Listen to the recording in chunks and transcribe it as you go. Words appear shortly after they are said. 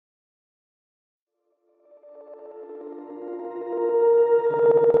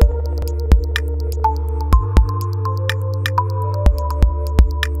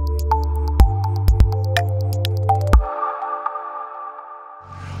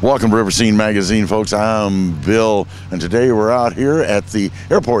Welcome to River Scene Magazine, folks. I'm Bill, and today we're out here at the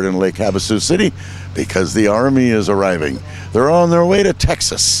airport in Lake Havasu City because the Army is arriving. They're on their way to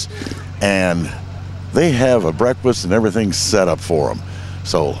Texas, and they have a breakfast and everything set up for them.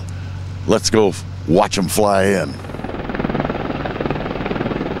 So let's go watch them fly in.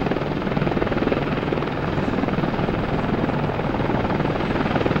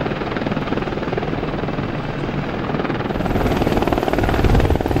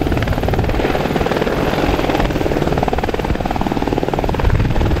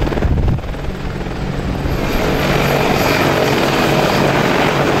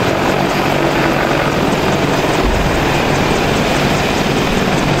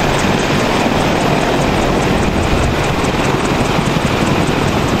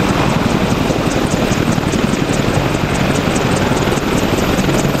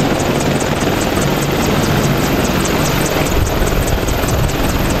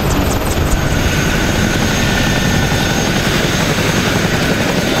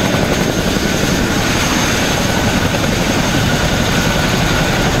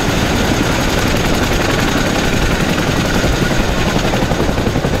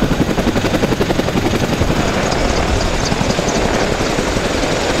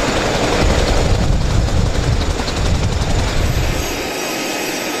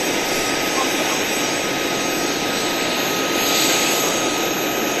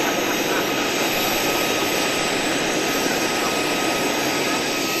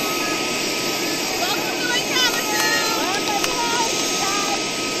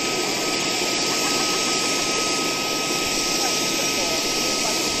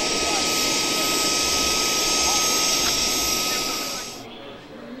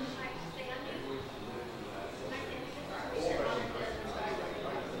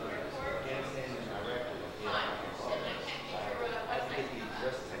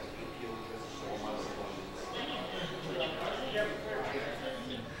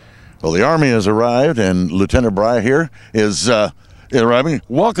 Well, the Army has arrived, and Lieutenant Bry here is arriving.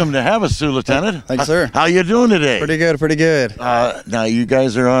 Welcome to Havasu, Lieutenant. Thanks, sir. How you doing today? Pretty good, pretty good. Now, you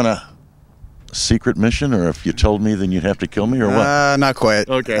guys are on a secret mission, or if you told me, then you'd have to kill me, or what? Not quite.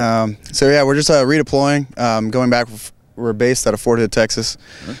 Okay. So, yeah, we're just redeploying, going back. We're based out of Fort Hood, Texas.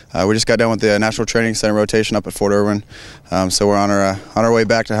 We just got done with the National Training Center rotation up at Fort Irwin. So we're on our way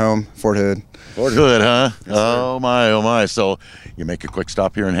back to home, Fort Hood. Fort Hood, huh? Yes, oh my. So you make a quick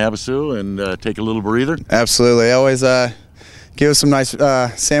stop here in Havasu and take a little breather? Absolutely. They always give us some nice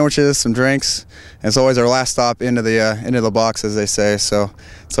sandwiches, some drinks. And it's always our last stop into the box, as they say. So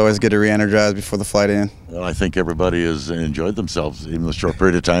it's always good to re-energize before the flight in. Well, I think everybody has enjoyed themselves, even the short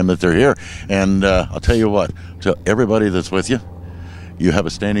period of time that they're here. And I'll tell you what, to everybody that's with you, you have a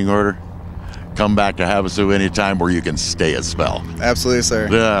standing order. Come back to Havasu anytime where you can stay a spell. Absolutely, sir.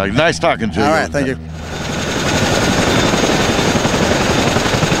 Nice talking to you. All right, thank you.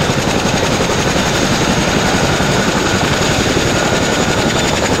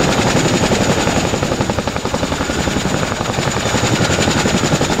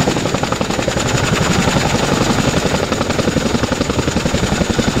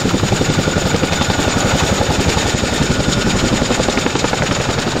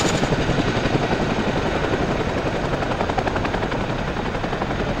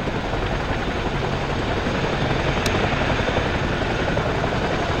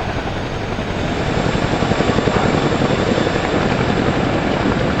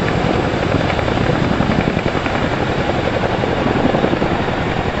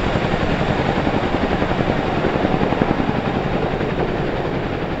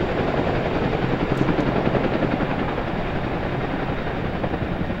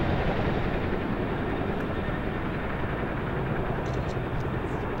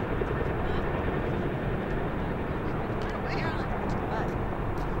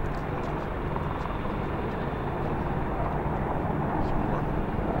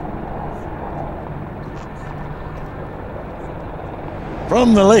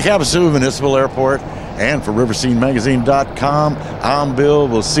 From the Lake Havasu Municipal Airport and for RiverSceneMagazine.com, I'm Bill.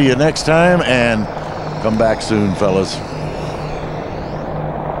 We'll see you next time, and come back soon, fellas.